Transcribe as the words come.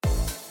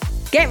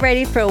Get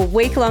ready for a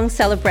week-long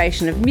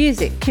celebration of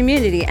music,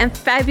 community and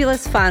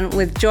fabulous fun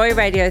with Joy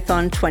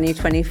Radiothon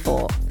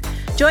 2024.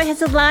 Joy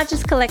has the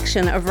largest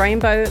collection of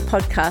rainbow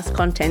podcast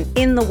content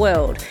in the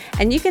world,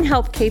 and you can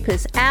help keep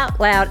us out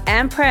loud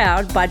and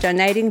proud by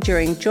donating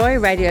during Joy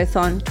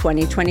Radiothon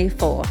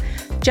 2024.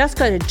 Just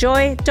go to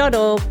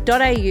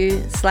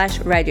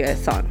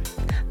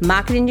joy.org.au/radiothon.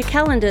 Mark it in your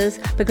calendars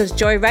because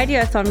Joy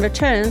Radiothon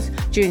returns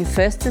June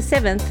 1st to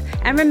 7th,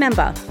 and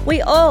remember,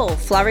 we all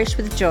flourish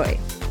with joy.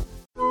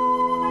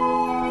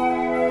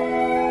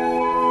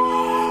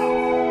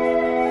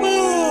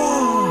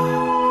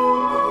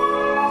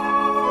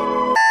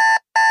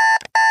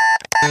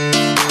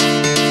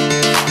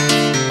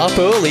 Up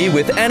early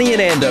with Annie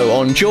and Ando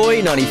on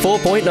Joy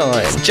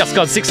 94.9. Just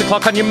gone 6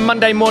 o'clock on your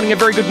Monday morning. A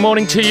very good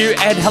morning to you,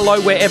 and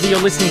hello wherever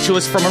you're listening to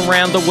us from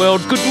around the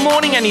world. Good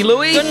morning, Annie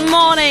Louie. Good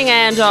morning,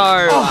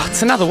 Ando. Oh,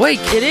 it's another week.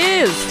 It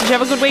is. Did you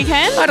have a good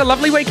weekend? I had a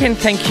lovely weekend,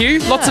 thank you.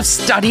 Yeah. Lots of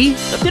study.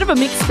 A bit of a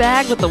mixed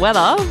bag with the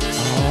weather.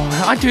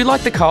 Oh, I do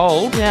like the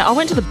cold. Yeah, I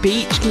went to the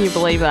beach, can you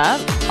believe that?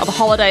 The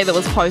holiday that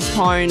was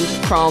postponed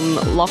from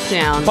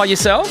lockdown. By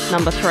yourself?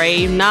 Number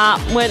 3.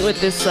 Went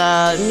with this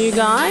new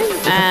guy,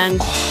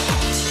 and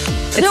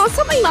there was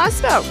something nice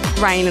about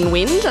rain and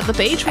wind at the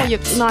beach where you're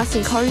nice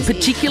and cosy.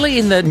 Particularly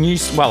in the new...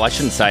 Well, I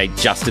shouldn't say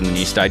just in the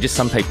new stages.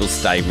 Some people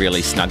stay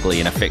really snuggly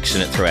and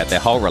affectionate throughout their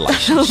whole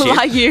relationship.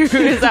 Like you,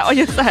 is that what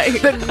you're saying?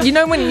 But you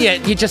know when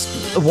you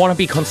just want to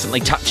be constantly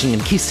touching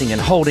and kissing and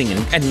holding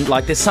and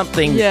like there's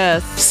something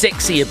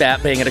sexy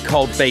about being at a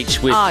cold beach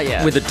with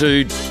a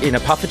dude in a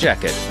puffer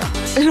jacket.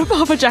 In a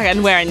puffer jacket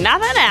and wearing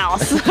nothing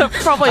else.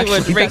 Probably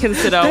would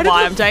reconsider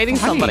why I'm dating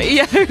somebody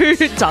who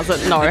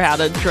doesn't know how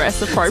to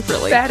dress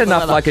appropriately. Bad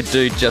enough like a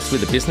dude just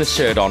with a business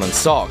shirt on and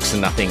socks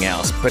and nothing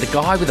else, but a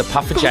guy with a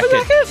puffer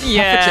jacket?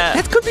 Yeah.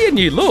 That could be a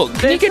new look.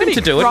 Can you get him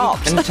to do it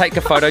and take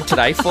a photo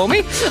today for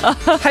me?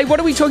 Hey, what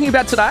are we talking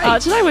about today?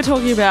 Today we're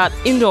talking about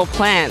indoor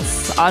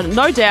plants.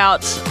 No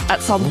doubt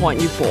at some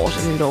point you've bought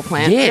an indoor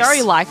plant. Yes.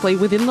 Very likely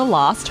within the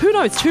last,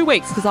 2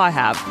 weeks, because I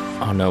have.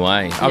 Oh, no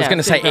way. I was going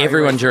to say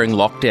everyone during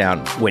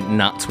lockdown went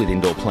nuts with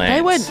indoor plants.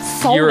 They were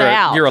sold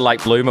out. You're a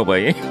late bloomer, were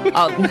you?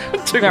 Oh,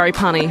 very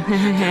punny.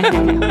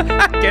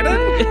 Get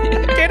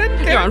it? Get it?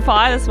 You're on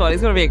fire this morning.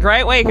 It's going to be a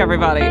great week,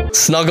 everybody.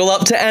 Snuggle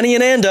up to Annie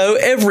and Ando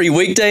every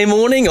weekday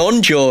morning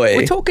on Joy.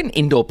 We're talking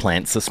indoor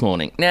plants this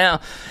morning. Now,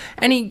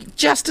 Annie,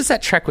 just as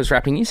that track was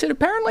wrapping, you said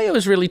apparently it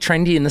was really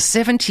trendy in the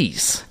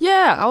 70s.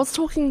 Yeah, I was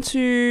talking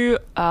to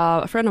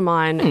a friend of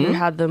mine who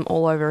had them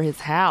all over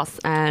his house,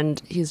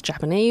 and he's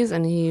Japanese,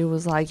 and he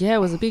was like, yeah, it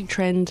was a big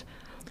trend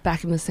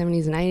back in the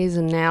 70s and 80s,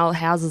 and now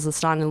houses are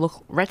starting to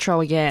look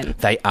retro again.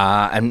 They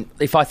are, and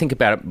if I think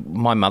about it,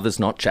 my mother's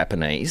not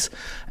Japanese,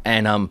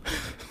 and why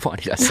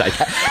did I say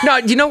that? No,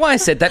 you know why I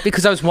said that?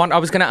 Because I was going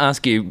to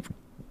ask you,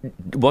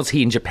 was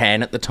he in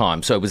Japan at the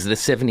time? So it was the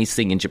 70s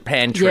thing in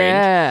Japan trend.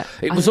 Yeah.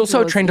 It was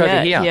also a trend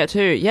over here. Yeah,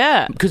 too,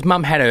 yeah. Because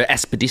Mum had her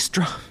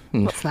aspidistra.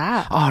 What's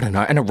that? Oh, I don't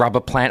know. And a rubber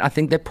plant. I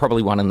think they're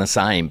probably one and the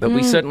same. But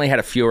we certainly had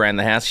a few around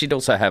the house. She'd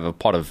also have a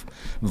pot of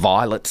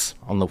violets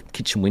on the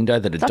kitchen window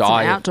that had died.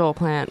 That's an outdoor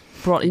plant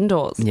brought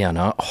indoors. Yeah, I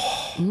know.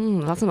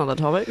 Oh. That's another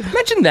topic.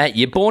 Imagine that.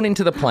 You're born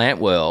into the plant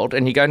world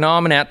and you go, no,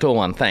 I'm an outdoor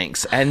one,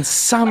 thanks. And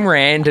some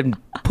random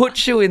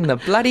puts you in the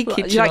bloody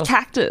kitchen. You're like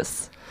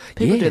cactus.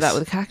 People do that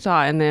with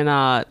cacti, and then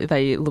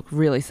they look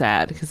really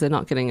sad because they're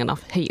not getting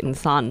enough heat and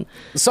sun.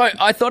 So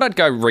I thought I'd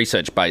go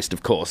research-based,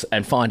 of course,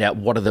 and find out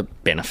what are the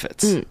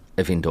benefits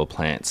of indoor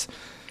plants.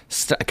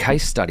 A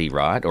case study,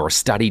 right, or a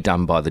study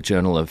done by the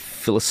Journal of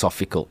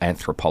Philosophical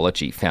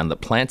Anthropology found that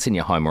plants in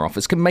your home or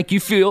office can make you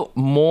feel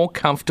more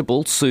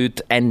comfortable,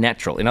 soothed and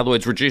natural. In other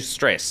words, reduce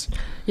stress.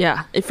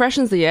 Yeah. It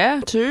freshens the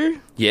air too.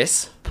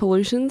 Yes.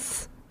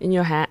 Pollutions in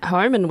your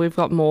home, and we've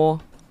got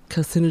more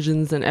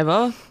carcinogens than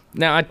ever.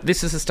 Now,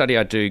 this is a study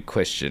I do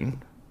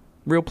question.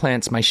 Real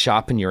plants may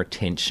sharpen your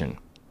attention.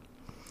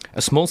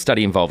 A small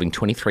study involving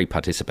 23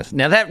 participants.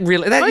 Now, that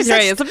really...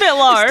 It's a bit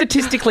low.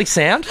 Statistically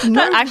sound.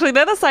 No. Actually,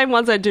 they're the same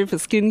ones they do for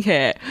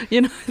skincare.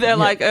 You know, they're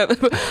like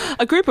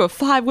a group of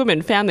 5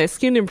 women found their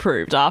skin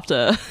improved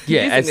after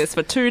using this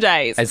for 2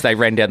 days. As they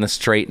ran down the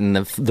street and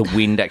the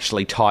wind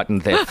actually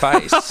tightened their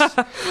face.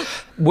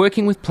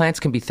 Working with plants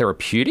can be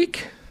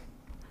therapeutic.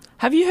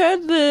 Have you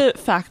heard the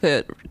fact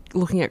that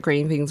looking at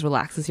green things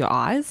relaxes your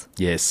eyes?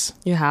 Yes.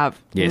 You have?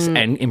 Yes,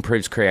 and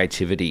improves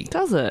creativity.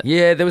 Does it?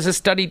 Yeah, there was a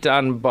study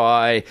done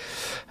by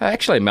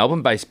actually a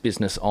Melbourne-based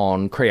business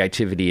on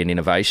creativity and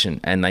innovation,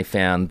 and they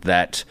found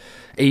that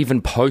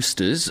even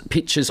posters,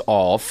 pictures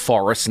of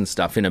forests and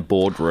stuff in a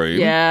boardroom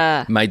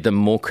made them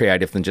more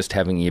creative than just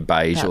having your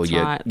beige or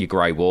your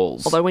grey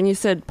walls. Although when you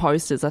said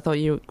posters, I thought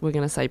you were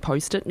going to say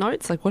Post-it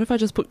notes. Like, what if I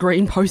just put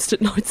green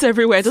Post-it notes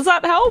everywhere? Does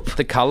that help?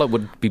 The colour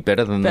would be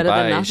better than the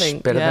beige.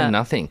 Better than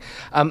nothing.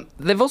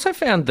 They've also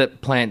found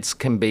that plants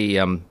can be...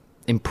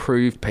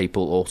 improve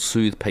people or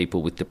soothe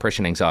people with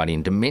depression, anxiety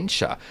and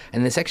dementia.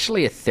 And there's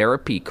actually a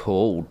therapy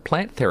called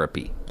plant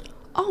therapy.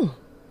 Oh.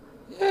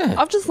 Yeah.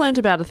 I've just learned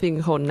about a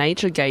thing called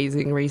nature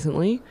gazing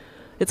recently.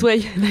 It's where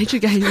nature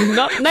gazing,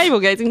 not navel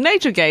gazing,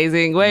 nature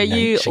gazing, where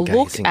you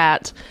look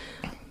at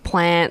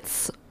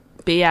plants,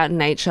 be out in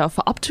nature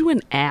for up to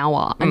an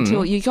hour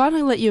until you're going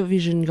to let your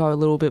vision go a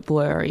little bit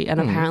blurry, and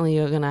apparently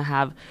you're going to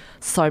have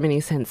so many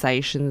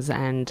sensations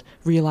and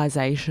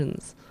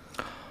realizations.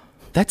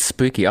 That's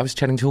spooky. I was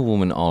chatting to a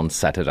woman on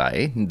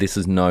Saturday, this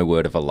is no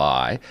word of a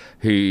lie,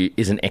 who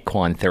is an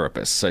equine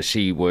therapist. So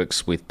she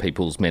works with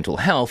people's mental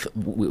health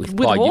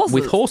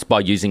with horse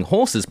by using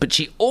horses, but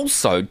she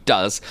also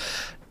does,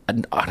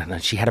 I don't know,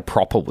 she had a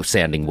proper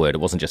sounding word. It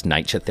wasn't just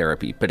nature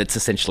therapy, but it's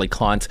essentially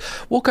clients,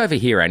 walk over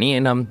here, Annie,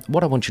 and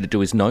what I want you to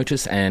do is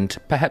notice and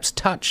perhaps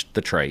touch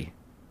the tree.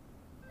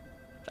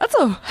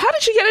 How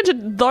did she get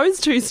into those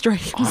two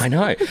streams? I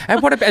know.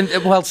 And what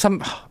about,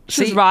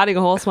 She was riding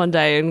a horse one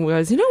day and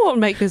goes, you know what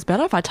would make this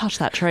better if I touch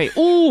that tree?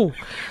 Ooh.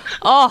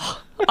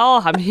 Oh,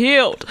 I'm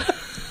healed.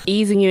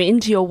 Easing you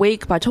into your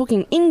week by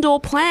talking indoor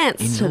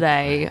plants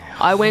today.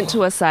 I went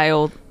to a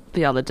sale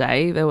the other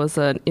day. There was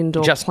an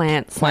indoor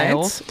plant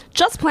sale.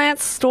 Just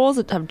Plants, stores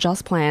that have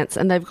Just Plants,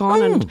 and they've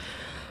gone and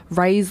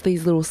raised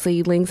these little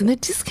seedlings, and they're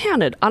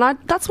discounted. And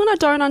that's when I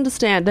don't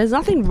understand. There's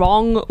nothing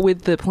wrong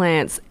with the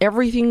plants.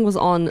 Everything was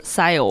on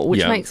sale,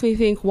 which makes me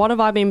think, what have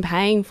I been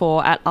paying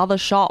for at other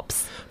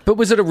shops? But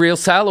was it a real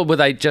sale, or were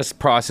they just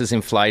prices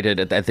inflated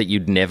that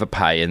you'd never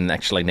pay, and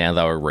actually now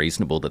they were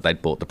reasonable that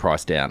they'd brought the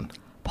price down?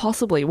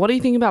 Possibly. What do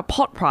you think about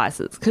pot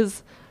prices?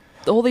 Because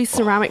all these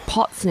ceramic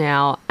pots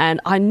now, and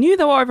I knew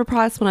they were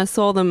overpriced when I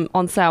saw them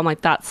on sale. I'm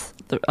like, that's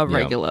a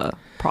regular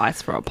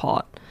price for a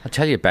pot. I'll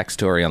tell you a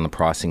backstory on the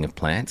pricing of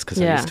plants, because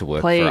I used to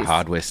work for a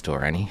hardware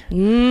store, Annie.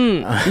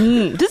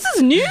 This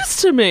is news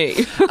to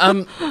me.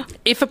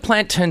 If a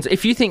plant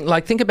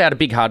think about a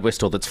big hardware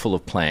store that's full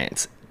of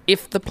plants.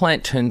 If the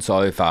plant turns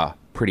over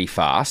pretty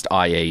fast,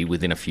 i.e.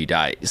 within a few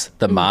days,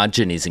 the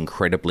margin is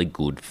incredibly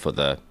good for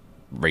the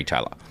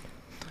retailer.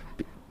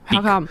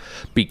 How come?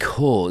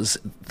 Because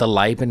the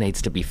labour needs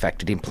to be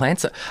factored in.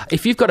 Plants,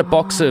 if you've got a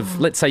box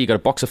of, let's say you've got a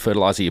box of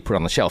fertiliser you put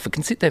on the shelf, it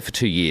can sit there for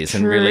 2 years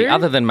and really,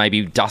 other than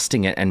maybe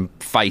dusting it and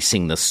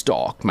facing the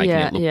stock, making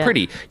it look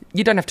pretty,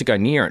 you don't have to go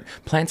near it.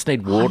 Plants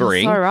need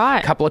watering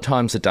a couple of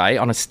times a day,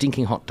 on a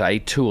stinking hot day,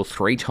 2 or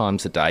 3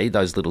 times a day,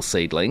 those little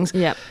seedlings.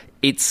 Yep.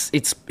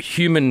 It's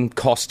human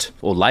cost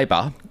or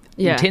labour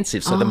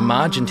intensive, so the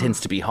margin tends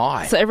to be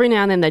high. So every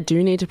now and then they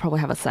do need to probably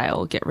have a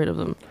sale, get rid of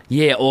them.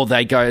 Yeah, or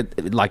they go,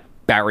 like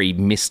Barry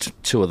missed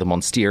 2 of the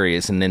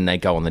monsterias, and then they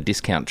go on the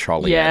discount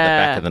trolley at the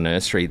back of the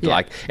nursery,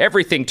 like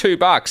everything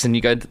 $2, and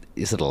you go,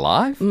 is it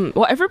alive?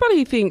 Well,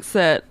 everybody thinks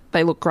that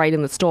they look great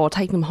in the store,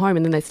 take them home,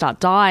 and then they start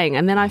dying.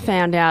 And then I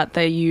found out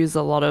they use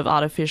a lot of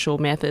artificial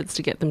methods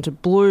to get them to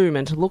bloom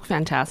and to look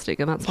fantastic,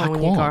 and that's why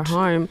when you go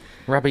home,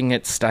 rubbing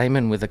its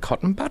stamen with a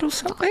cotton bud or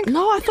something.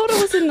 No, I thought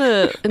it was in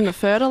the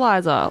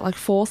fertilizer, like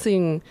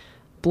forcing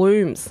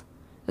blooms.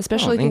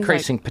 Especially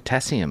increasing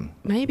potassium.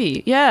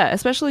 Maybe, yeah.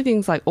 Especially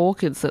things like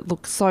orchids that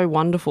look so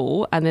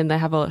wonderful, and then they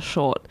have a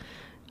short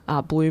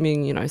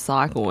blooming,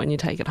 cycle, and you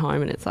take it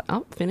home and it's like,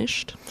 oh,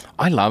 finished.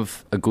 I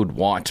love a good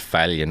white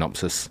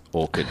Phalaenopsis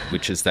orchid,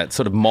 which is that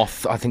sort of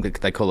moth, I think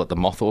they call it the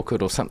moth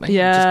orchid or something.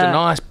 Yeah. Just a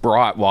nice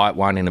bright white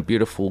one in a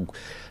beautiful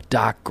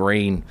dark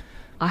green.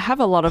 I have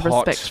a lot of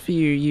respect for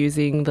you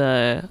using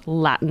the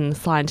Latin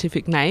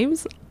scientific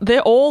names.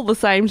 They're all the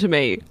same to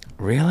me.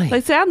 Really? They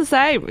sound the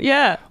same.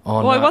 Yeah.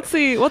 Oh, Well, no. what's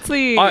the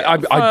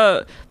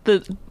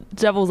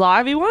devil's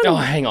ivy one? Oh,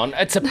 hang on.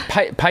 It's a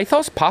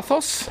pathos?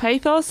 Pathos.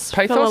 Pathos?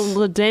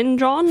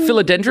 Philodendron.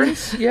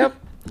 Philodendrons? Yep.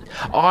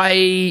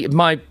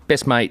 My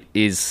best mate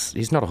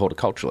he's not a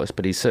horticulturalist,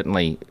 but he's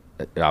certainly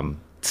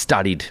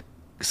studied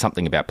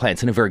something about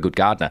plants and a very good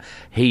gardener.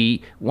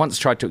 He once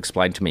tried to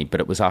explain to me, but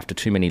it was after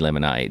too many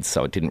lemonades,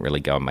 so it didn't really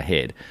go in my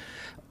head.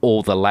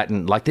 All the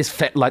Latin,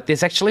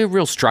 there's actually a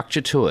real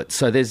structure to it.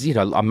 So there's,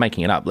 I'm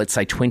making it up, let's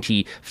say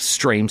 20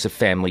 streams of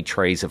family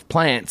trees of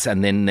plants,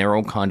 and then they're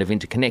all kind of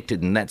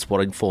interconnected, and that's what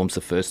informs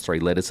the first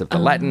 3 letters of the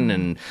Latin.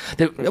 And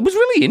it was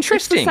really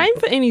interesting. It's the same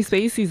for any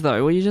species,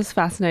 though. Were you just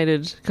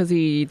fascinated because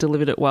he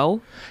delivered it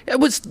well? It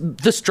was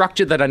the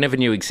structure that I never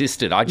knew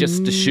existed. I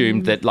just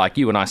assumed that, like,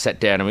 you and I sat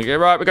down and we go,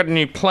 right, we've got a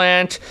new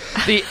plant,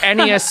 the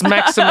Aeneas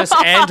Maximus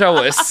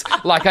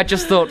Andois. Like, I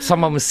just thought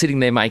someone was sitting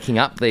there making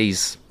up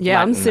these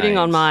Latin I'm sitting names.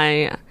 on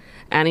my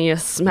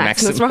Aeneas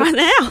Maximus right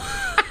now.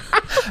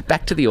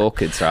 Back to the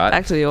orchids, right?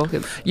 Back to the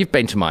orchids. You've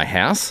been to my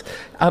house.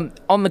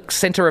 On the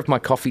centre of my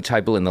coffee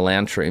table in the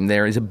lounge room,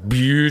 there is a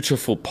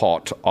beautiful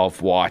pot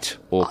of white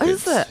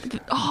orchids. Is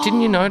it? Oh.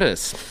 Didn't you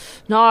notice?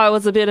 No, I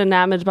was a bit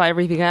enamoured by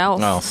everything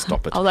else. Oh,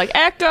 stop it. I was like,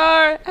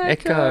 echo.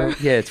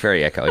 Yeah, it's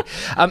very echoey.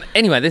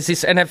 Anyway, there's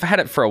this, and I've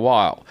had it for a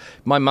while.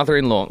 My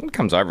mother-in-law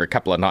comes over a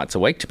couple of nights a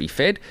week to be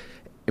fed.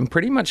 And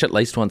pretty much at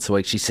least once a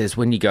week, she says,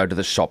 when you go to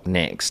the shop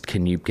next,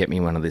 can you get me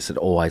one of this? It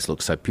always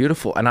looks so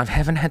beautiful. And I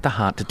haven't had the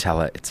heart to tell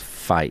her it's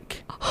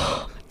fake.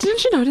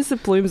 Didn't you notice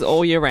it blooms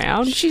all year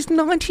round? She's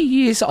 90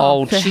 years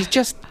old.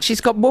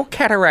 She's got more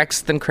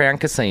cataracts than Crown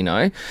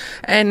Casino.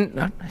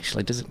 And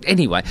actually doesn't.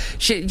 Anyway,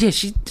 she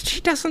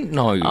doesn't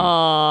know.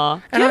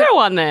 Oh, get her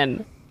one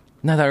then.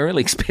 No, they're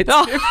really expensive.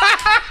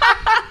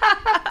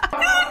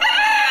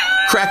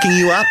 Cracking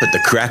you up at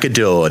the crack of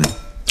dawn.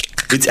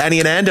 It's Annie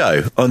and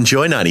Ando on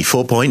Joy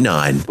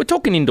 94.9. We're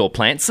talking indoor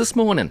plants this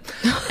morning.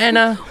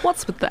 And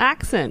What's with the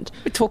accent?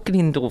 we're talking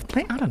indoor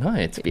plants. I don't know.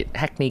 It's a bit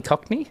hackney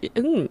cockney.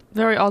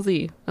 Very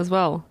Aussie as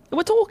well.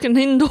 We're talking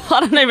indoor. I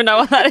don't even know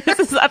what that is.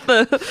 Is that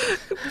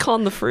the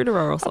con the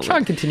fruiterer or something? Try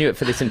and continue it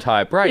for this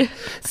entire break.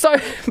 So,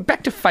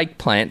 back to fake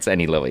plants,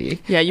 Annie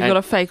Louie. Yeah, you've got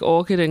a fake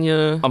orchid and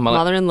your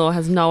mother-in-law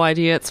has no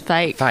idea it's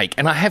fake. Fake.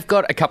 And I have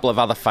got a couple of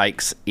other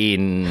fakes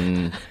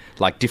in...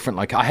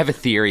 I have a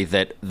theory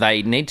that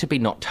they need to be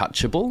not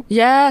touchable.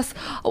 Yes.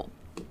 Oh,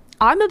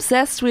 I'm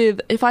obsessed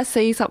with, if I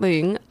see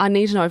something, I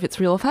need to know if it's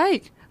real or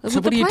fake. So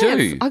what do you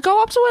do? I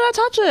go up to it, I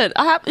touch it.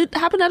 It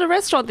happened at a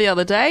restaurant the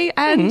other day,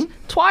 and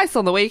twice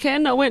on the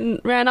weekend I went and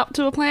ran up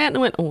to a plant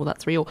and went, oh,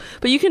 that's real.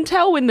 But you can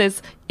tell when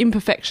there's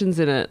imperfections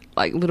in it,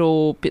 like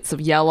little bits of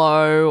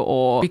yellow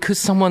or... Because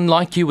someone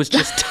like you was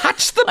just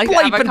touched the like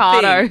bleeping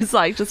avocados, thing.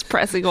 like just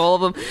pressing all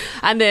of them.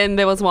 And then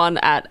there was one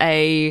at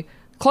a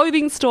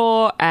clothing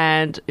store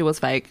and it was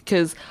fake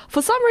because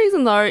for some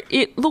reason though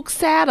it looks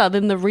sadder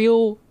than the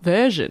real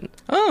version.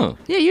 Oh.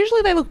 Yeah,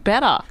 usually they look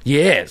better.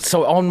 Yeah,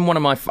 so on one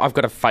of my... I've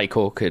got a fake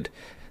orchid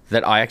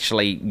that I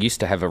actually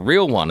used to have a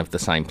real one of the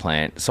same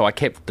plant. So I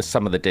kept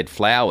some of the dead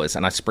flowers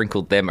and I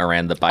sprinkled them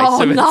around the base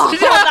of it. No,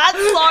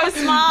 that's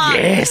so smart.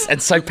 Yes, and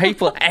so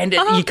people... And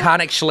you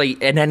can't actually...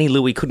 And Annie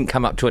Louie couldn't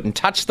come up to it and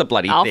touch the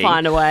bloody I'll thing.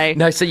 find a way.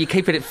 No, so you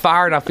keep it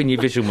far enough in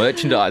your visual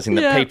merchandising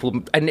that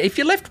people... And if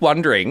you're left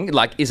wondering,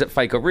 like, is it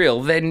fake or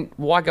real, then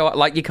why go...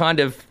 Like, you kind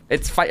of...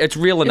 It's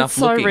real enough It's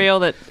so looking. real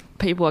that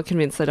people are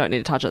convinced they don't need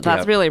to touch it.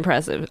 That's really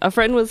impressive. A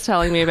friend was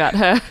telling me about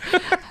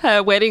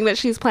her wedding that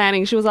she's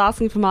planning. She was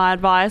asking for my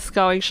advice,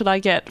 going, should I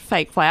get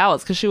fake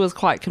flowers? Because she was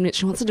quite convinced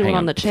she wants to do it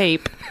on the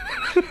cheap.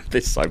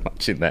 There's so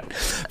much in that.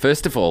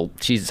 First of all,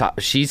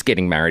 she's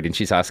getting married and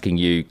she's asking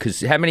you,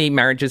 because how many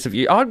marriages have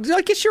you... Oh,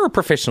 I guess you're a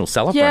professional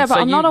celebrant. Yeah, but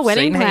so I'm not a you've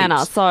wedding seen planner,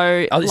 heaps.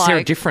 so... Oh, is there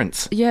a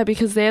difference? Yeah,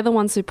 because they're the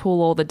ones who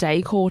pull all the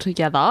decor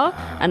together,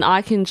 and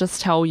I can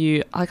just tell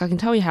you... Like, I can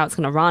tell you how it's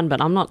going to run,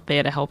 but I'm not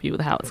there to help you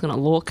with how it's going to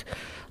look.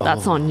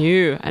 That's on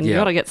you, and you've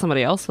got to get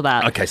somebody else for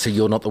that. Okay, so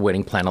you're not the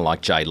wedding planner like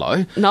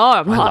J-Lo. No,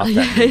 I'm not. I love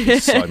that movie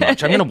so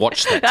much. I'm going to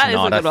watch that That tonight, is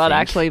a good I one, think.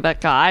 actually. That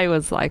guy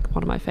was, like,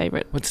 one of my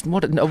favourite. It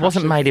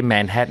wasn't Made in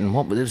Manhattan.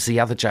 What was the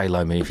other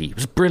J-Lo movie? It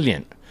was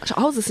brilliant.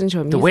 I was listening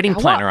to a music... The Wedding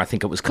What? Planner, I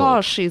think it was called.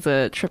 Gosh, she's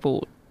a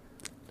triple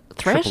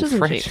threat, Triple isn't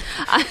threat. she?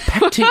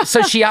 Back to,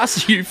 so she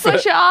asked you for... So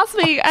she asked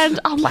me, and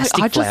I'm like,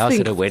 Plastic I just flowers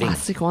think at a wedding.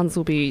 plastic ones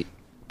will be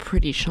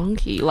pretty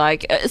chunky,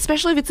 like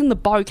especially if it's in the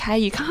bouquet.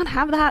 You can't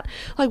have that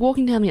like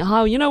walking down the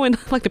aisle, you know, when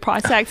like the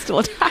price tag's still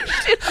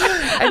attached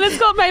and it's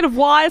got made of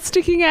wire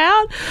sticking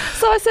out.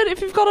 So I said, if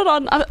you've got it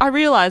on, I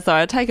realised though,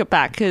 I take it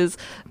back, because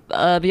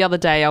the other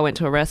day I went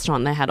to a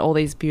restaurant and they had all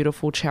these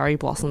beautiful cherry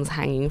blossoms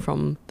hanging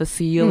from the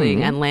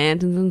ceiling and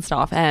lanterns and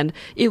stuff, and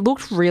it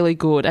looked really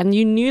good, and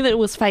you knew that it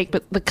was fake,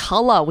 but the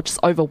colour which just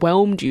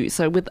overwhelmed you.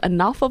 So with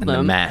enough of them,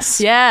 the mass.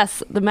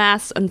 Yes, the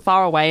mass, and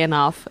far away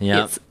enough,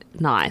 Yep. it's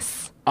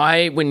nice.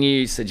 When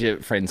you said your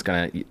friend's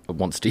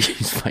wants to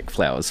use fake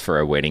flowers for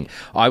a wedding,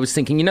 I was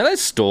thinking, you know,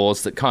 those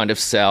stores that kind of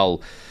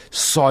sell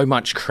so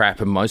much crap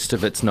and most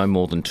of it's no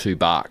more than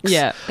 $2.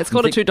 Yeah, it's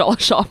called a $2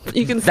 shop.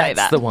 You can say that.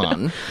 That's the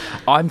one.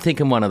 I'm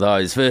thinking one of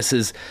those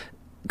versus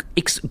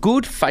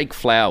good fake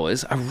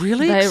flowers are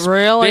really They're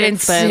really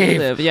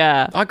expensive,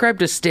 yeah. I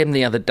grabbed a stem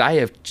the other day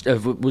of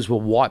it was a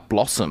white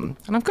blossom,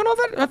 and I've got all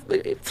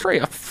that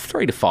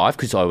 3 to 5,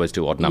 because I always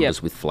do odd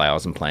numbers with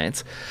flowers and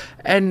plants,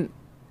 and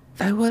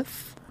they were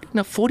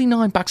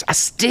 $49 a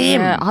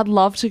stem. Yeah, I'd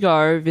love to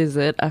go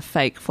visit a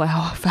fake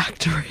flower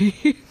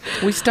factory.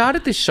 We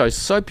started this show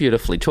so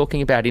beautifully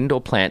talking about indoor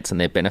plants and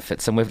their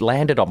benefits, and we've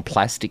landed on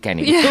plastic,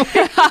 Annie. Yeah.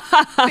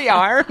 The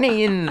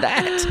irony in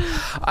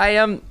that.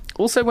 I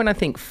also, when I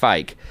think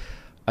fake,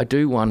 I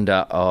do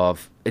wonder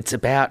it's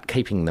about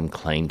keeping them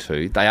clean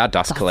too. They are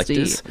dust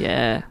collectors.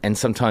 Yeah. And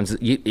sometimes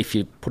if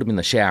you put them in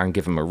the shower and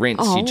give them a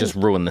rinse, you just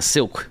ruin the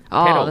silk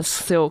Oh, petals. the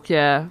silk,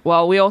 yeah.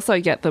 Well, we also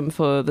get them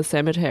for the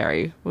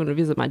cemetery when we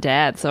visit my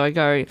dad. So I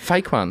go...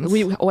 Fake ones.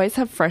 We always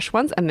have fresh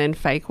ones and then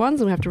fake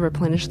ones, and we have to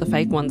replenish the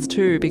fake ones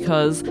too,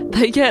 because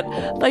they get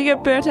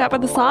burnt out by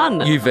the sun.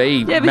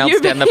 UV Yeah, the melts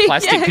UV, down the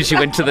plastic yeah, because you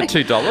went to the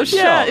 $2 shop.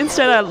 Yeah,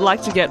 instead I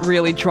like to get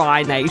really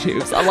dry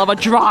natives. I love a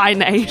dry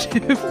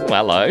native.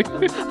 Hello.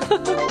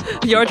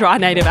 You're a dry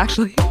native,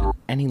 actually.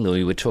 Annie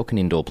Louie, we're talking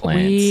indoor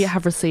plants. We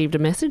have received a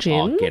message in.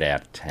 Oh, get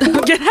out of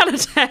town. Get out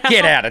of town.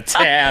 Get out of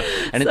town.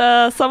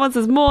 And Someone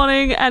says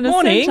morning and has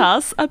Morning. sent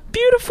us a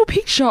beautiful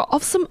picture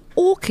of some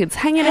orchids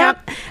hanging out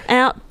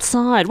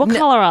outside. What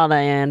colour are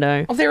they,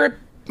 Ando?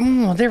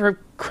 they're a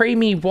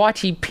creamy,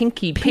 whitey,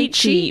 pinky,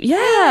 peachy.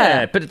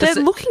 Yeah. but they're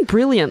looking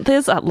brilliant.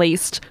 There's at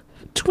least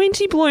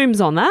 20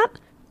 blooms on that.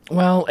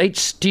 Well,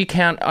 do you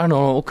count on an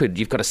orchid?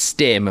 You've got a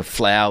stem of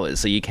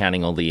flowers. Are you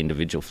counting all the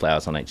individual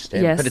flowers on each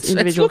stem? Yes, but it's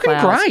individual looking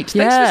flowers. great.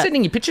 Thanks for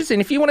sending your pictures in.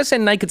 If you want to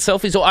send naked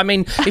selfies,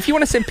 if you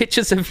want to send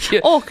pictures of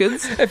your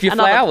Orchids of your and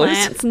flowers, other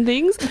plants and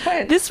things.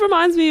 This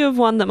reminds me of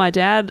one that my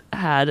dad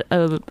had,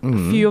 a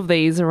few of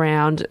these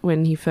around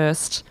when he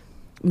first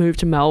moved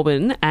to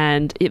Melbourne,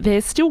 and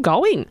they're still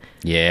going.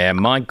 Yeah,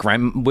 my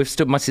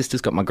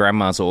sister's got my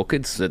grandma's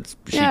orchids.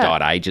 She Yeah.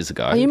 died ages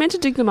ago. Are you meant to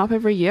dig them up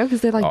every year?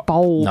 Because they're like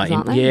bulbs,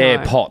 aren't they? Yeah,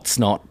 No. pots,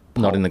 not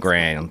in the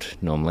ground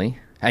normally.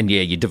 And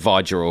yeah, you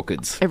divide your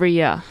orchids. Every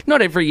year.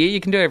 Not every year. You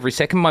can do it every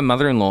second. My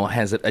mother-in-law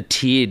has a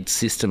tiered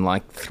system,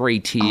 like 3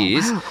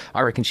 tiers. Oh, wow.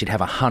 I reckon she'd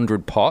have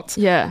 100 pots.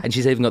 Yeah. And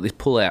she's even got this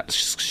pull-out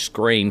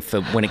screen for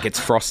when it gets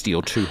frosty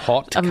or too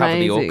hot to cover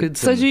the orchids.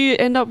 So and- do you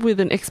end up with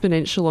an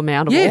exponential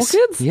amount of Yes,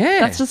 orchids? yeah.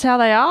 That's just how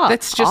they are.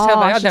 That's just how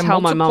they I are. should They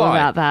tell my mum multiply.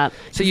 about that.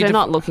 So So you they're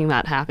not looking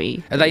that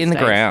happy. Are they these in the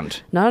days.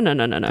 ground? No.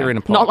 They're in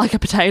a pot. Not like a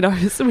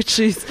potatoes, which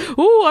is,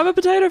 oh, I'm a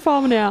potato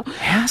farmer now.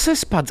 How's those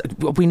spuds?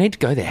 We need to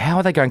go there. How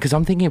are they going? Because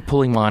I'm thinking of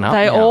pulling mine up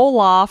They now. all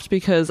laughed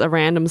because a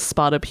random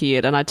spud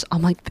appeared, and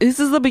I'm like, this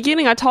is the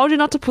beginning. I told you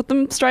not to put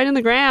them straight in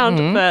the ground,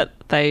 Mm-hmm. but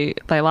they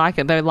like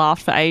it. They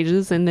laughed for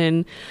ages, and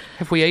then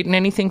Have we eaten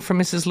anything from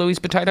Mrs. Louie's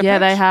potato yeah,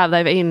 patch? they have.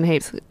 They've eaten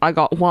heaps. I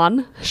got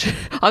one.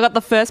 I got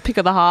the first pick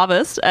of the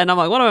harvest, and I'm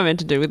like, what am I meant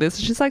to do with this?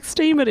 She's like,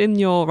 steam it in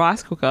your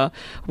rice cooker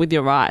with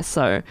your rice.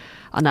 So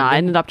I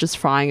ended up just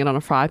frying it on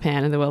a fry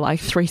pan, and there were like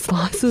 3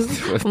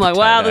 slices. I'm like,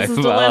 wow, this is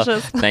Well,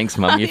 delicious. thanks,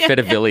 Mum. You fed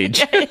a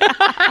village.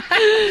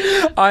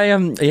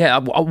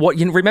 What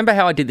you remember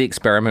how I did the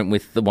experiment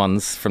with the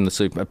ones from the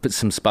super? I put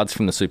some spuds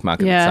from the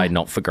supermarket Yeah. that say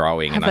not for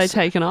growing. Have and they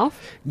taken off?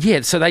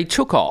 Yeah, so they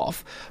took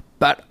off.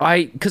 But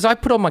because I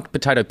put all my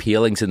potato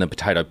peelings in the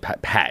potato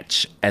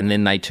patch, and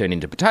then they turn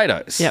into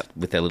potatoes Yep.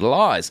 with their little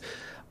eyes.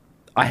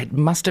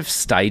 Must have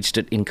staged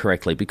it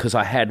incorrectly because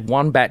I had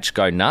one batch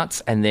go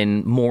nuts, and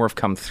then more have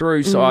come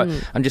through. So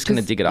I'm just going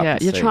to dig it up. Yeah,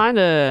 and you're see. trying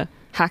to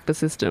hack the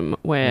system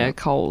where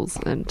Coles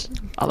and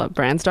other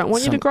brands don't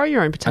want you to grow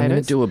your own potatoes. I'm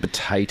going to do a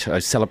potato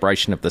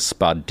celebration of the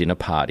spud dinner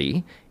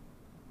party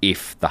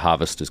if the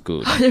harvest is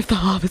good. if the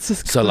harvest is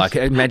So, like,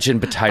 imagine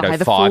potato By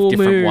the 5 full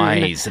different moon.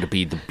 ways. It'll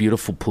be the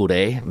beautiful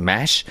puree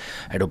mash.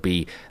 It'll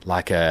be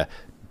like a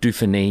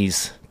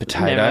Dauphinoise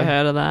potato. Never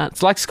heard of that.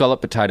 It's like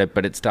scallop potato,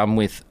 but it's done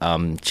with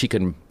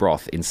chicken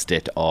broth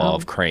instead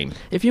of cream.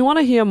 If you want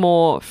to hear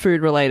more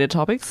food-related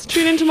topics,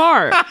 tune in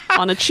tomorrow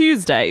on a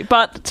Tuesday.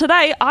 But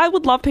today, I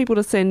would love people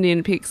to send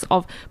in pics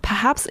of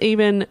perhaps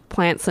even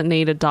plants that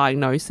need a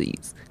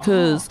diagnosis.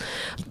 Because,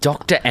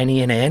 Dr.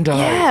 Annie and Ando.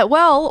 yeah,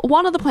 well,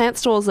 one of the plant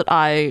stores that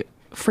I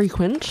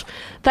frequent,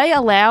 they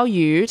allow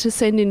you to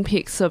send in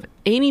pics of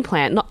any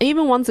plant, not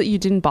even ones that you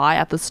didn't buy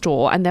at the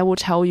store, and they will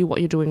tell you what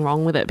you're doing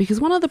wrong with it.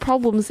 Because one of the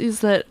problems is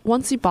that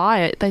once you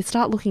buy it, they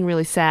start looking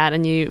really sad,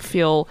 and you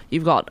feel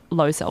you've got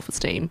low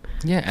self-esteem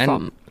Yeah, and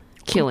from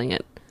killing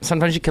it.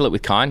 sometimes you kill it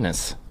with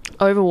kindness.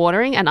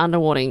 Overwatering and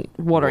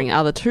underwatering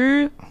are the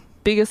 2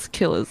 biggest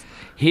killers.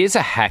 Here's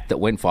a hack that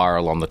went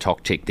viral on the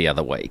Toktik the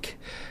other week.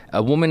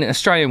 A woman, an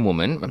Australian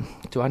woman,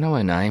 do I know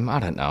her name? I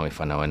don't know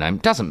if I know her name.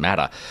 Doesn't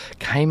matter.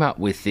 Came up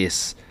with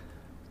this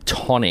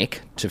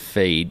tonic to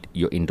feed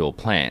your indoor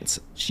plants.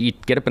 You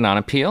get a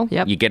banana peel.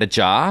 Yep. You get a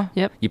jar.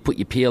 Yep. You put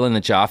your peel in the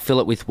jar, fill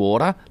it with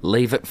water,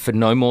 leave it for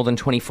no more than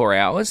 24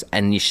 hours,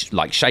 and you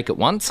shake it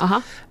once.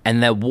 Uh-huh.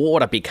 And the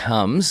water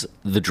becomes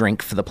the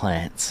drink for the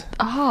plants.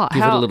 Oh,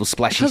 Give it a little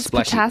splashy, because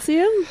splashy.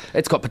 potassium?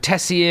 It's got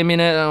potassium in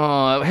it.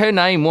 Oh, her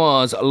name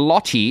was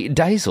Lottie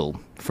Dazel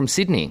from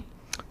Sydney.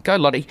 Go,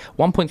 Lottie.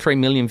 1.3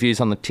 million views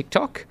on the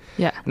TikTok.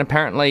 Yeah. And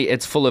apparently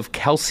it's full of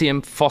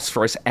calcium,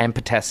 phosphorus, and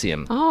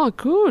potassium. Oh,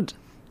 good.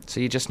 So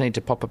you just need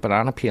to pop a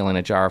banana peel in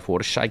a jar of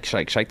water, shake,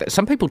 shake, shake that.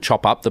 Some people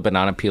chop up the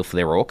banana peel for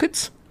their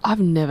orchids. I've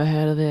never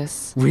heard of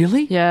this.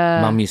 Really?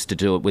 Yeah. Mum used to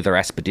do it with her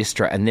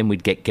aspidistra, and then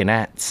we'd get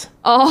gnats.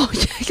 Oh,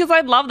 because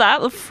I love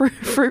that. The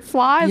fruit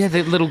flies. Yeah,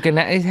 the little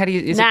gnats. How do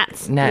you...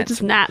 Gnats. They're Gnats.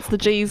 just gnats. The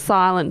G's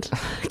silent.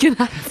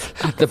 Gnats.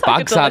 The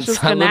bugs aren't...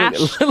 delicious Little,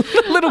 ganache.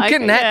 little Okay,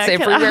 gnats yeah,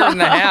 everywhere in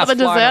the house. For flying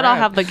dessert, I'll around.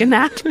 have the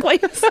gnat,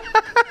 please.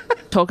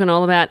 Talking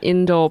all about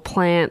indoor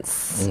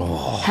plants.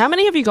 Oh. How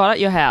many have you got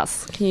at your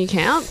house? Can you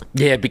count?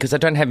 Yeah, because I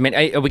don't have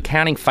many. Are we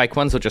counting fake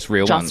ones or just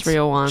real ones? Just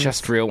real ones.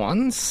 Just real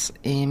ones.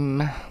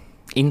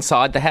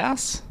 Inside the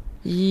house?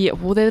 Yeah,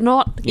 well, they're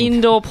not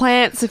indoor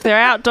plants if they're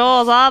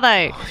outdoors, are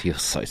they? Oh, you're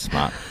so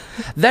smart.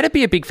 That'd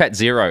be a big fat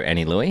 0,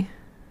 Annie Louie.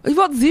 You've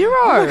got 0.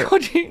 Oh, my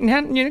God,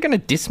 you're going to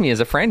diss me as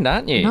a friend,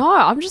 aren't you? No,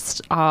 I'm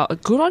just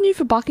good on you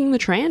for bucking the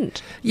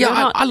trend. Yeah, You're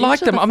not I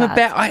like into them. the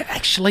fads.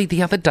 Actually,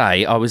 the other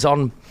day I was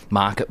on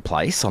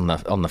Marketplace on the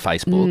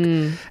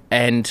Facebook,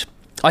 and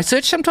I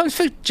search sometimes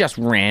for just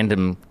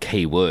random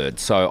keywords.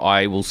 So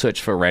I will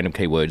search for random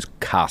keywords,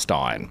 cast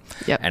iron,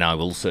 Yep. and I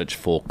will search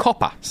for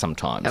copper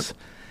sometimes.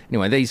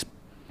 Anyway, these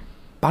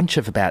bunch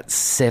of about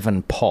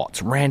 7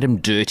 pots, random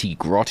dirty,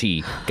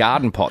 grotty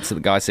garden pots that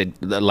the guy said,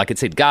 like it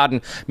said, garden,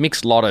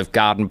 mixed lot of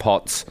garden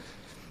pots,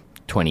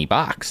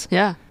 $20.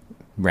 Yeah.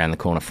 Round the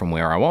corner from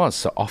where I was.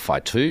 So off I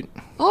toot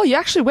Oh, you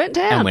actually went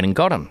down. and went and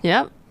got them.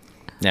 Yep.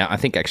 Now, I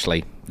think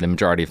actually the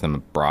majority of them are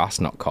brass,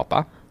 not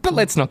copper. But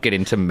let's not get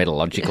into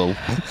metallurgical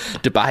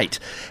debate.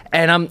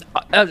 And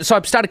so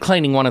I started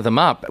cleaning one of them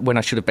up when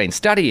I should have been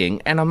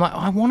studying. And I'm like,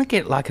 I want to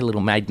get like a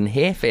little maiden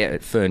hair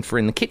fern for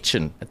in the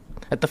kitchen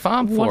at the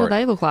farm for What do it.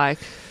 they look like?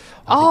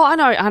 Oh, I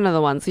know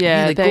the ones.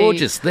 Yeah, Yeah, they're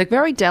gorgeous. They're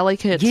very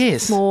delicate,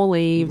 Yes. small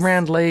leaves.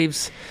 round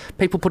leaves.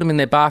 People put them in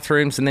their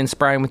bathrooms and then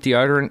spray them with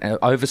deodorant,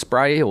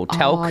 overspray or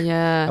talc. Oh,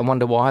 yeah. And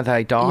wonder why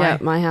they die. Yeah,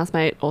 my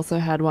housemate also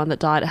had one that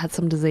died. It had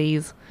some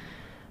disease.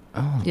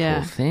 Oh, Yeah.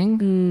 poor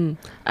thing.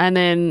 And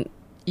then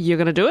you're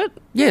going to do it?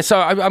 Yeah, so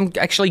I'm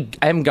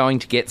going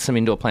to get some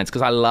indoor plants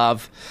because I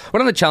love...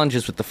 One of the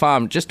challenges with the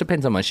farm just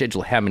depends on my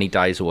schedule, how many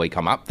days a week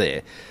I'm up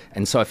there.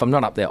 And so if I'm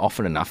not up there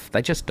often enough,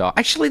 they just die.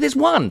 Actually, there's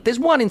one. There's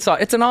one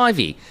inside. It's an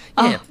ivy.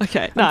 Yeah. Oh,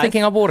 okay, I'm nice.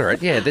 thinking I'll water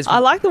it. Yeah, there's... I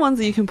like the ones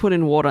that you can put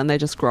in water and they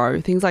just grow.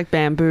 Things like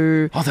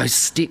bamboo. Oh, those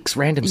sticks,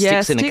 random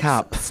sticks in a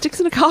cup. Sticks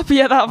in a cup.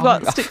 Yeah, I've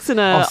got sticks in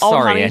a Oh, old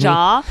sorry, honey Annie.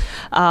 jar.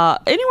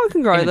 Anyone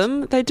can grow And it's-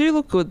 them. They do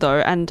look good though.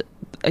 And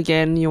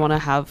again, you want to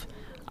have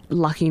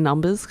lucky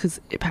numbers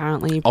because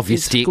apparently Of your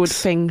it's sticks. good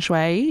feng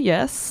shui.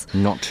 Yes,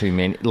 Not too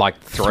many. Like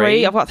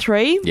three. I've got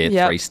 3. Yeah,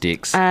 Yep. 3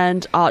 sticks.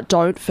 And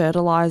don't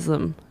fertilize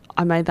them.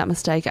 I made that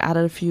mistake. I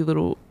added a few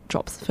little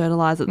drops of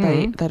fertilizer.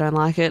 They don't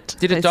like it.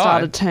 Did it They die?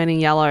 started turning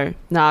yellow.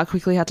 No, I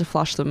quickly had to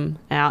flush them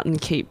out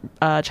and keep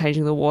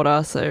changing the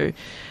water so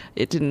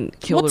it didn't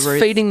kill What's the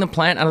roots. feeding the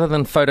plant other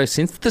than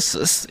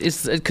photosynthesis?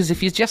 Is because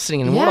if you're just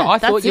sitting in Yeah, water, I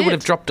thought that's you would it.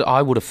 have dropped it.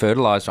 I would have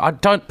fertilised. I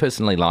don't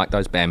personally like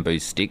those bamboo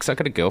sticks. I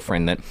got a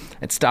girlfriend that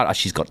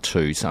she's got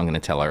 2, so I'm going to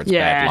tell her it's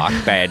Yeah. bad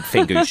luck, bad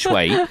feng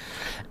shui.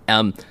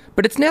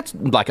 But it's now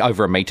like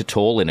over a metre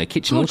tall in her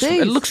kitchen. Oh, it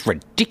geez. looks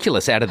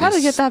ridiculous out of How this did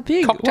it get that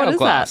big? cocktail What is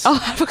glass. that?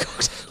 Oh, I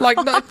forgot. Like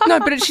no,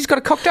 but she's got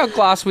a cocktail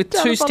glass with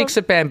Down 2 the bottom. sticks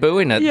of bamboo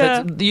in it.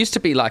 Yeah. That used to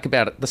be like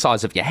about the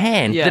size of your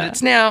hand. Yeah. That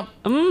it's now.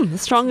 The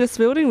strongest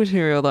building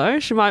material, though.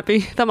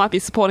 That might be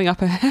supporting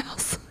up her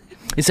house.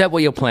 Is that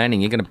what you're planning?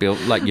 You're going to build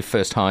like your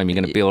first home. You're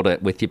going to build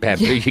it with your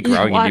bamboo you're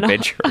growing why in your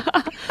not?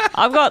 bedroom.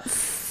 I've got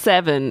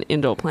 7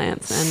 indoor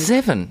plants and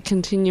 7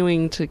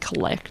 continuing to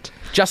collect.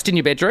 just in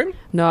your bedroom.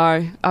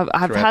 No, I've Throughout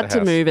had the to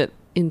house. move it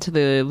into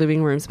the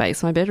living room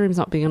space. My bedroom's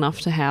not big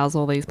enough to house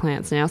all these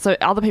plants now. So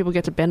other people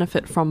get to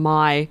benefit from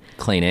my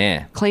Clean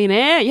air. clean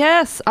air.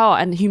 Yes. Oh,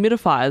 and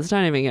humidifiers.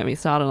 Don't even get me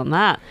started on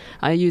that.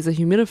 I use a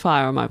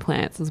humidifier on my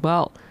plants as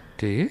well.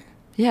 Do you?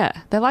 Yeah,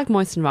 they like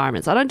moist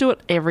environments. I don't do it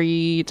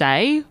every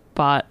day,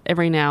 but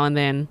every now and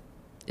then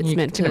it's You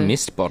meant could get to a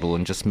mist bottle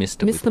and just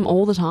mist it. mist with them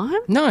all the time.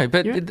 No,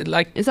 but You're-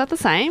 like, Is that the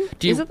same?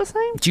 Do you- Is it the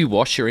same? do you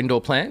wash your indoor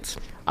plants?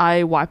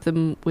 I wipe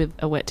them with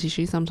a wet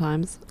tissue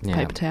sometimes, Yeah.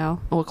 paper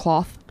towel or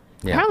cloth.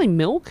 Yeah. Apparently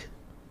milk.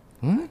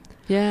 Hmm?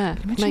 Yeah,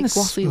 imagine the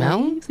glossy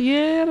smell? leaves.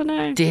 Yeah, I don't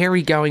know.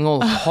 Dairy going all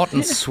hot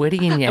and sweaty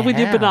in your And with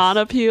your house.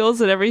 banana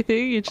peels and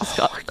everything, you just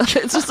got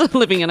it's just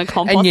living in a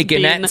compost And your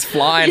bin. gnats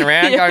flying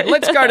around Yeah. going,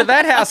 let's go to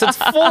that house. It's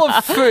full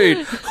of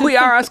food. We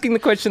are asking the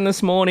question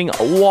this morning,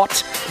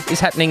 what is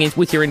happening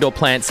with your indoor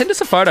plants? Send us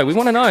a photo. We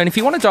want to know. And if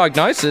you want a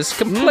diagnosis,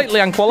 completely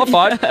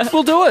unqualified,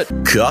 we'll do it.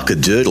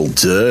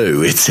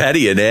 Cock-a-doodle-doo. It's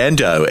Hattie and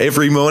Ando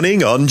every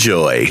morning on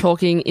Joy.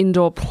 Talking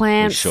indoor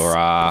plants. We sure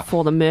are.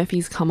 Before the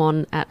Murphys come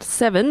on at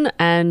 7,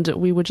 and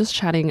we were just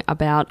chatting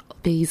about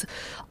these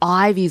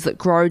ivies that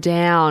grow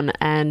down,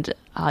 and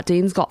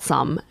Dean's got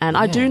some, and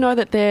I do know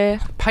that they're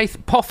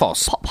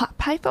Pothos.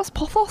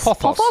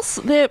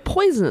 pothos. They're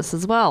poisonous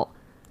as well.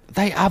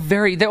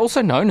 They're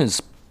also known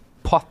as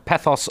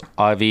pathos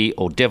ivy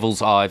or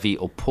devil's ivy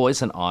or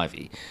poison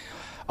ivy.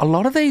 A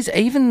lot of these,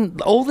 even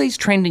all these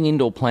trending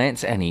indoor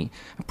plants, Annie,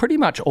 are pretty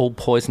much all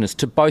poisonous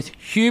to both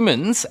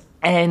humans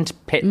and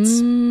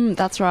pets.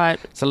 That's right.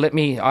 So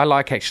I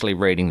like actually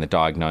reading the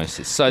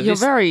diagnosis. So You're this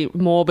very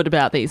morbid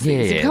about these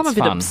things. Yeah, You become a it's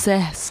bit fun.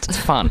 obsessed. It's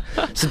fun.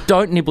 So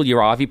don't nibble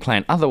your ivy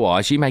plant.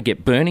 Otherwise, you may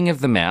get burning of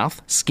the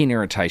mouth, skin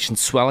irritation,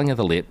 swelling of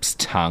the lips,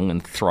 tongue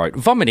and throat,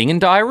 vomiting and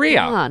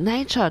diarrhea.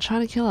 Nature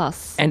trying to kill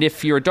us. And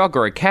if you're a dog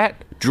or a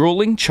cat,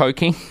 drooling,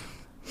 choking,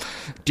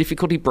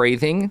 difficulty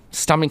breathing,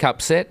 stomach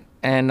upset,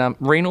 and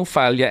renal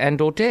failure and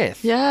or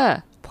death.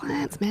 Yeah.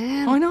 Plants,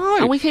 man. I know.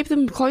 And we keep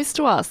them close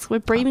to us. We're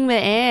breathing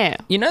their air.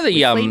 You know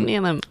We sleep the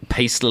near them.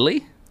 peace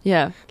lily?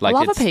 Yeah. Like I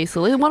love a it's- peace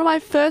lily. One of my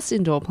first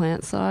indoor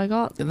plants that I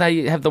got.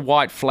 They have the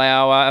white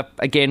flower.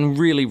 Again,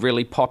 really,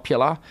 really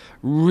popular.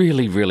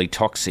 Really, really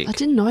toxic. I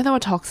didn't know they were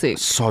toxic.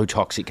 So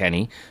toxic,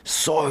 Annie.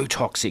 So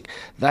toxic.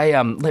 They,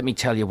 let me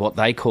tell you what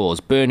they cause.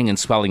 Burning and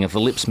swelling of the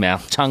lips,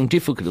 mouth, tongue,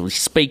 difficulty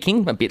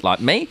speaking, a bit like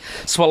me,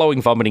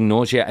 swallowing, vomiting,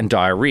 nausea and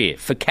diarrhea.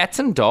 For cats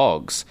and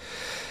dogs,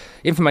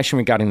 information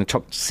regarding the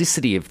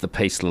toxicity of the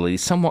peace lily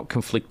is somewhat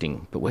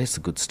conflicting, but where's the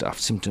good stuff?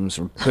 Symptoms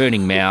are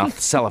burning mouth,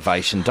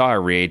 salivation,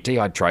 diarrhea,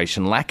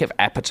 dehydration, lack of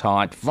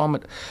appetite,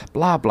 vomit,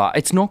 blah, blah.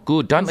 It's not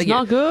good. It's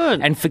not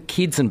good. And for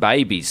kids and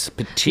babies,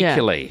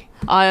 particularly.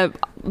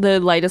 The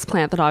latest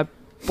plant that I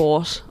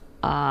bought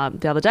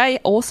the other day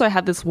also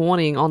had this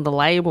warning on the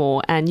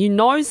label, and you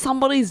know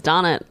somebody's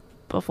done it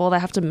before they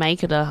have to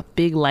make it a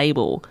big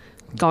label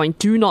going,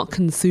 do not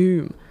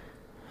consume.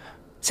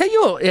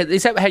 So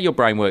is that how your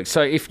brain works?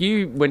 So if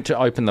you went to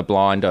open the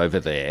blind over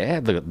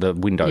there, the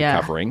window Yeah.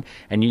 covering,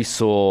 and you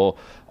saw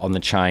on the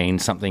chain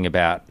something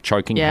about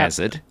choking Yeah.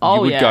 hazard, Oh,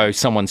 you would yeah. go,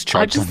 someone's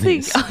choked I just on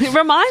think this. it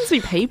reminds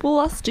me people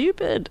are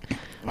stupid.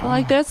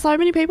 Like there's so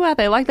many people out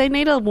there. Like they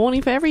need a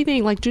warning for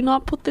everything. Like do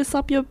not put this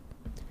up your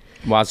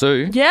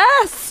Wazoo.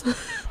 Yes.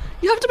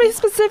 You have to be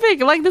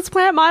specific. Like, this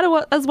plant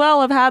might as well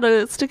have had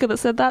a sticker that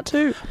said that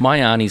too. My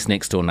auntie's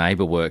next door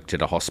neighbour worked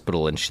at a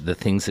hospital, and the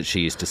things that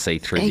she used to see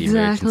through the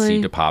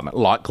emergency department,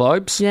 light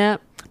globes, Yeah.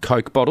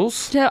 Coke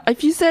bottles. Yeah,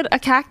 if you said a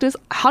cactus,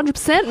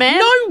 100%, man.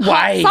 No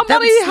way. Somebody That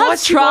would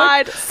has slice you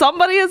tried.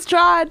 Somebody has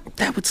tried.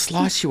 That would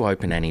slice you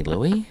open, Annie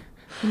Louie.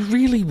 It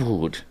really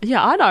would.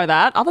 Yeah, I know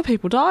that. Other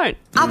people don't.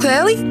 Up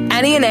early?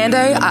 Annie and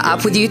Ando are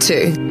up with you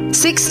too.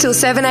 6 till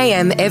 7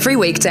 a.m. every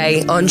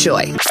weekday on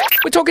Joy.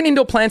 We're talking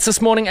indoor plants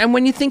this morning, and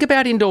when you think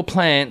about indoor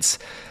plants,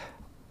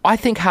 I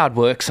think hard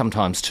work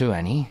sometimes too,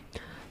 Annie.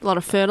 A lot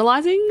of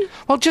fertilising.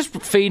 Well, just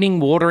feeding,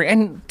 watering,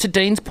 and to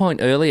Dean's point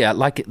earlier,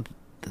 like,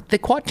 they're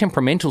quite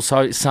temperamental,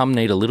 so some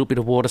need a little bit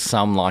of water,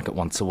 some like it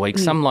once a week,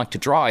 some like to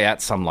dry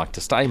out, some like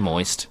to stay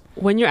moist.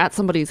 When you're at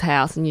somebody's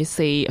house and you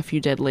see a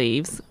few dead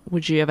leaves,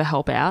 would you ever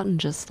help out and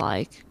just,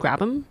 like, grab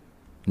them?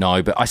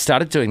 No, but I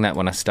started doing that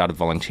when I started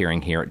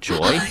volunteering here at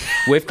Joy.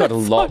 We've got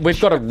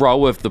we've got a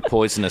row of the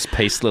poisonous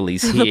peace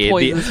lilies here.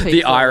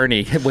 The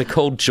irony, we're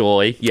called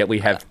Joy, yet we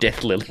have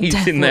death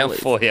lilies in there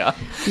for you.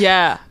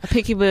 Yeah,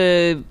 picking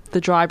the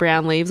dry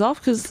brown leaves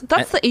off, because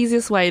that's the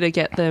easiest way to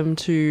get them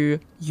to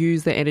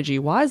use their energy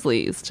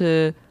wisely, is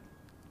to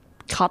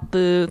cut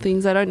the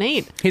things they don't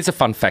need. Here's a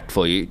fun fact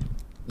for you.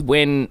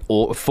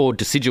 For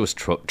deciduous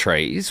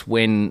trees,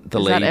 when the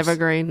leaves... Is that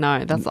evergreen?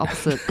 No, that's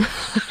opposite.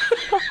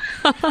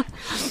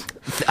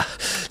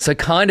 So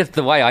kind of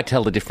the way I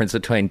tell the difference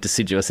between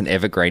deciduous and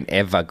evergreen,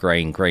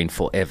 green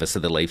forever, so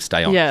the leaves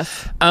stay on.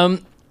 Yes.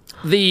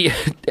 The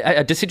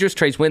deciduous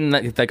trees, when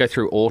they go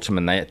through autumn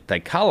and they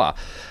colour,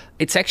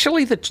 it's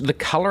actually the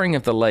colouring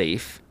of the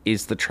leaf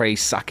is the tree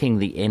sucking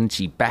the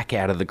energy back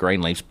out of the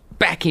green leaves,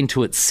 back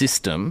into its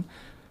system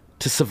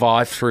to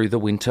survive through the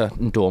winter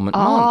and dormant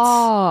months.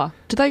 Oh,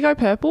 do they go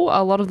purple?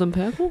 Are a lot of them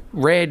purple?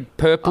 Red,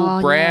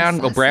 purple, brown,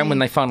 yes, or brown see. when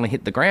they finally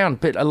hit the ground.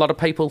 But a lot of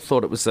people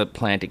thought it was the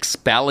plant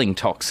expelling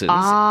toxins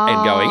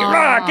and going,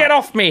 get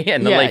off me,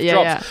 and the leaf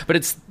drops. Yeah. But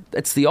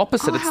it's the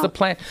opposite. It's the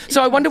plant.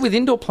 So I wonder with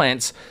indoor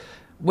plants,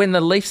 when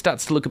the leaf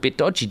starts to look a bit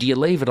dodgy, do you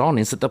leave it on?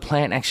 Is it the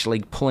plant actually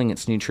pulling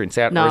its nutrients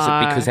out? No. Or is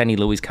it because Annie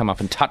Louie's come up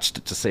and touched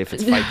it to see if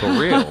it's fake or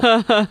real?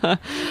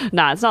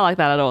 No, it's not like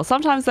that at all.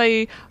 Sometimes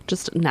they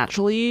just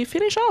naturally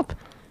finish up.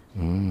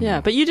 Yeah,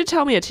 but you did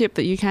tell me a tip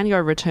that you can go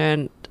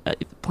return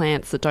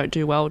plants that don't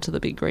do well to the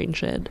big green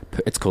shed.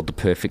 It's called the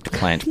perfect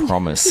plant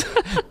promise.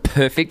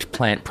 Perfect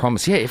plant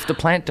promise. Yeah, if the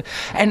plant...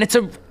 And it's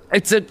a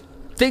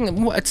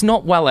thing, it's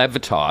not well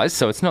advertised,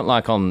 so it's not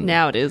like on...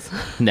 Now it is.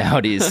 Now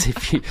it is.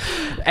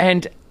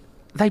 And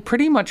they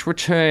pretty much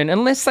return,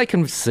 unless they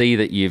can see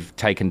that you've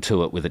taken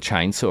to it with a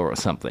chainsaw or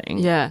something.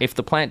 Yeah. If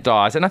the plant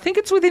dies, and I think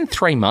it's within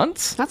 3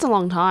 months. That's a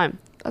long time.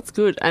 That's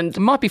good. And It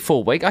might be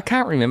 4 weeks. I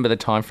can't remember the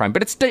time frame,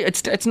 but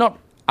it's not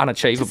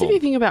unachievable. just if you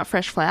think about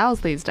fresh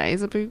flowers these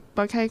days, a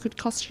bouquet could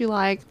cost you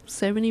like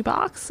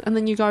 $70, and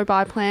then you go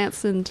buy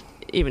plants, and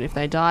even if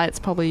they die, it's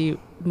probably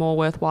more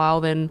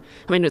worthwhile than...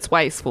 I mean, it's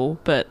wasteful,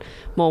 but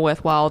more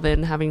worthwhile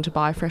than having to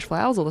buy fresh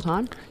flowers all the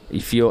time.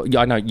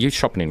 I know you're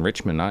shopping in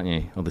Richmond, aren't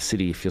you, or the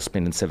city? If you're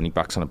spending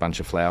 $70 on a bunch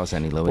of flowers,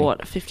 Annie Louie.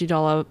 Bought a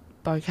 $50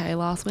 bouquet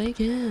last week.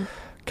 Yeah.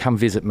 Come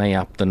visit me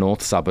up the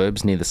north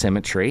suburbs near the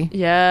cemetery.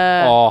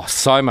 Yeah. Oh,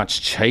 so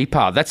much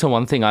cheaper. That's the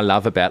one thing I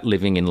love about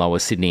living in Lower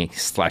Sydney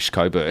 /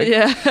 Coburg.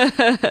 Yeah.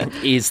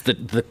 Is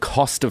the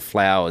cost of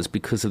flowers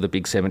because of the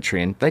big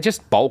cemetery, and they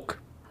just bulk.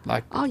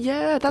 Like, Oh,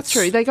 yeah, that's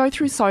true. They go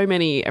through so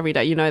many every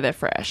day. You know they're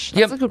fresh.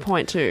 That's Yep. a good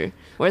point too.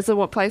 Whereas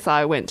the place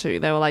I went to,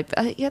 they were like,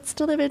 it's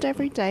delivered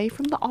every day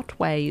from the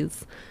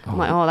Otways. I'm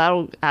like,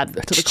 that'll add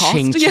to the cost.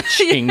 ching, Yeah,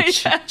 ching,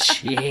 yeah.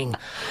 ching.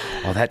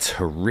 Oh, that's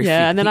horrific.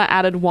 Yeah, and then I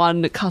added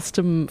one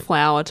custom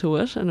flower to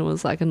it, and it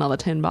was like another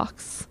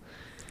 $10.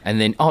 And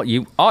then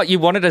you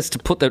wanted us to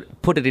put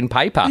it in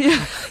paper.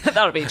 Yeah,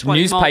 that would be 20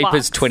 Newspapers more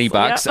bucks.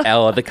 $20. Yeah.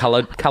 Or the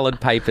coloured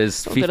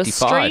papers bit of 55.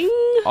 string.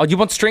 Oh, you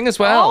want string as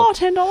well? Oh,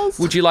 $10.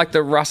 Would you like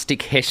the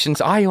rustic hessians?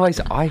 I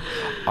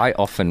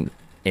often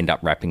end up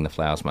wrapping the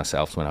flowers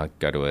myself when I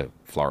go to a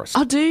florist.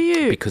 Oh, do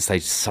you? Because they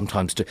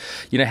sometimes do.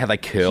 You know how they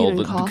curl Hidden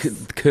the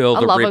costs. curl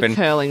I the love ribbon. a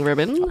curling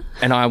ribbon.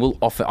 And I will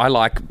offer. I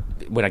like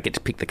when I get to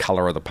pick the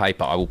colour of the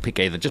paper. I will pick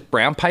either just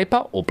brown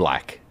paper or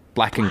black.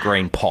 Black and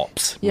green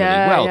pops really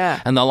Yeah, well. yeah.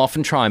 And they'll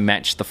often try and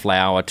match the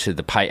flower to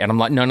the paper. And I'm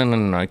like,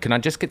 no. Can I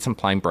just get some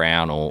plain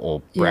brown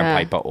or brown Yeah.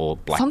 paper or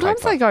black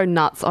Sometimes paper? they go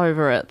nuts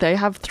over it. They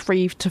have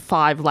 3 to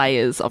 5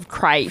 layers of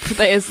crepe.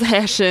 There's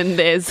hessian,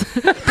 there's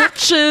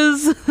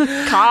pictures,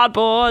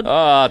 cardboard.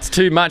 Oh, it's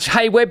too much.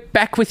 Hey, we're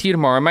back with you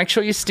tomorrow. Make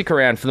sure you stick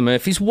around for the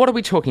Murphys. What are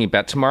we talking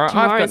about tomorrow?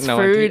 Tomorrow's I've got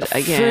no food idea.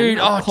 again, Food.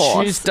 of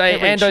course. Tuesday.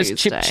 Every Ando's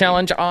Tuesday. Chip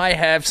Challenge. I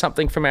have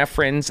something from our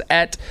friends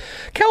at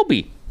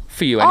Kelby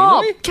for you, Annie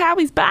Oh, Louie.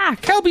 Calby's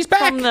back. Kelby's back.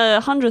 From the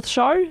 100th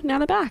show. Now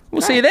they're back.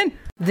 We'll see you then.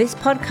 This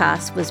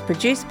podcast was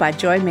produced by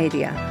Joy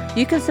Media.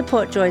 You can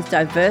support Joy's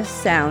diverse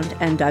sound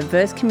and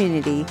diverse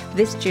community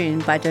this June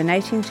by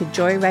donating to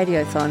Joy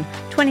Radiothon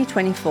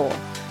 2024.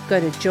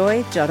 Go to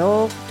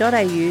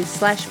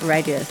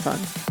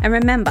joy.org.au/radiothon. And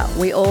remember,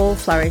 we all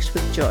flourish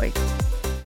with joy.